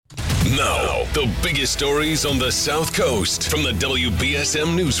Now, the biggest stories on the South Coast from the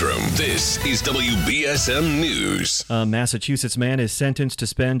WBSM Newsroom. This is WBSM News. A Massachusetts man is sentenced to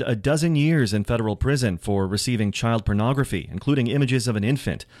spend 12 years in federal prison for receiving child pornography, including images of an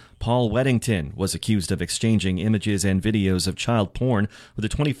infant. Paul Weddington was accused of exchanging images and videos of child porn with a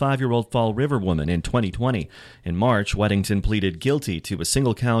 25-year-old Fall River woman in 2020. In March, Weddington pleaded guilty to a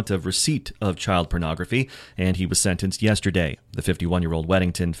single count of receipt of child pornography, and he was sentenced yesterday. The 51-year-old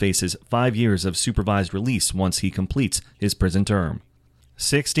Weddington faces 5 years of supervised release once he completes his prison term.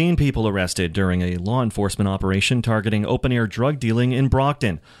 16 people arrested during a law enforcement operation targeting open-air drug dealing in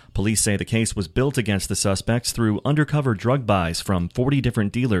Brockton. Police say the case was built against the suspects through undercover drug buys from 40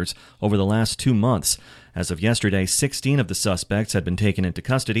 different dealers over the last 2 months. As of yesterday, 16 of the suspects had been taken into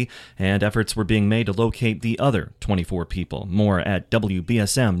custody, and efforts were being made to locate the other 24 people. More at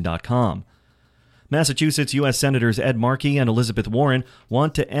WBSM.com. Massachusetts U.S. Senators Ed Markey and Elizabeth Warren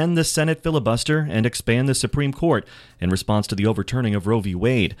want to end the Senate filibuster and expand the Supreme Court in response to the overturning of Roe v.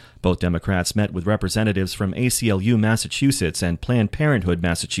 Wade. Both Democrats met with representatives from ACLU Massachusetts and Planned Parenthood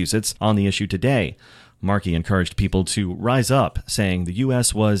Massachusetts on the issue today. Markey encouraged people to rise up, saying the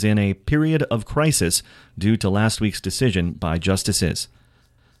U.S. was in a period of crisis due to last week's decision by justices.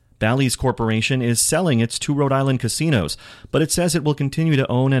 Bally's Corporation is selling its 2 Rhode Island casinos, but it says it will continue to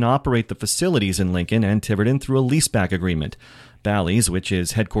own and operate the facilities in Lincoln and Tiverton through a leaseback agreement. Bally's, which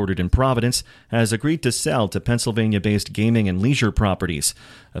is headquartered in Providence, has agreed to sell to Pennsylvania-based gaming and leisure properties.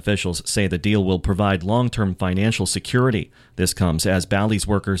 Officials say the deal will provide long-term financial security. This comes as Bally's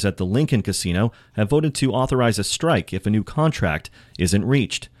workers at the Lincoln Casino have voted to authorize a strike if a new contract isn't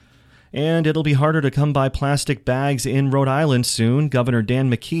reached. And it'll be harder to come by plastic bags in Rhode Island soon. Governor Dan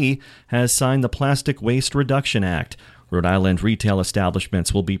McKee has signed the Plastic Waste Reduction Act. Rhode Island retail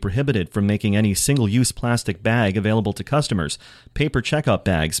establishments will be prohibited from making any single-use plastic bag available to customers. Paper checkout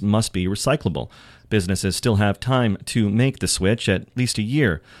bags must be recyclable. Businesses still have time to make the switch, at least a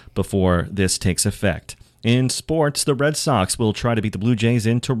year before this takes effect. In sports, the Red Sox will try to beat the Blue Jays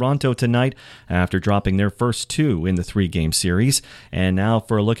in Toronto tonight after dropping their first 2 in the 3-game series. And now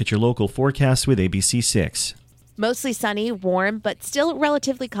for a look at your local forecast with ABC6. Mostly sunny, warm, but still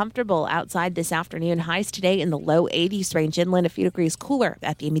relatively comfortable outside this afternoon. Highs today in the low 80s range inland, a few degrees cooler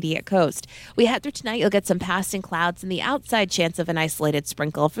at the immediate coast. We head through tonight, you'll get some passing clouds and the outside chance of an isolated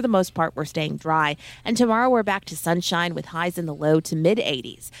sprinkle. For the most part, we're staying dry. And tomorrow we're back to sunshine with highs in the low to mid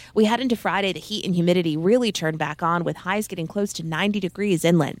 80s. We head into Friday, the heat and humidity really turn back on with highs getting close to 90 degrees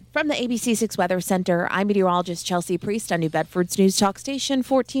inland. From the ABC6 Weather Center, I'm meteorologist Chelsea Priest on New Bedford's News Talk Station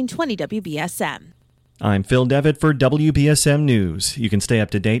 1420 WBSM. I'm Phil Devitt for WBSM News. You can stay up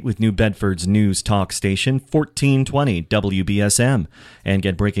to date with New Bedford's News Talk Station 1420 WBSM and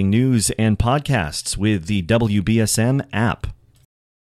get breaking news and podcasts with the WBSM app.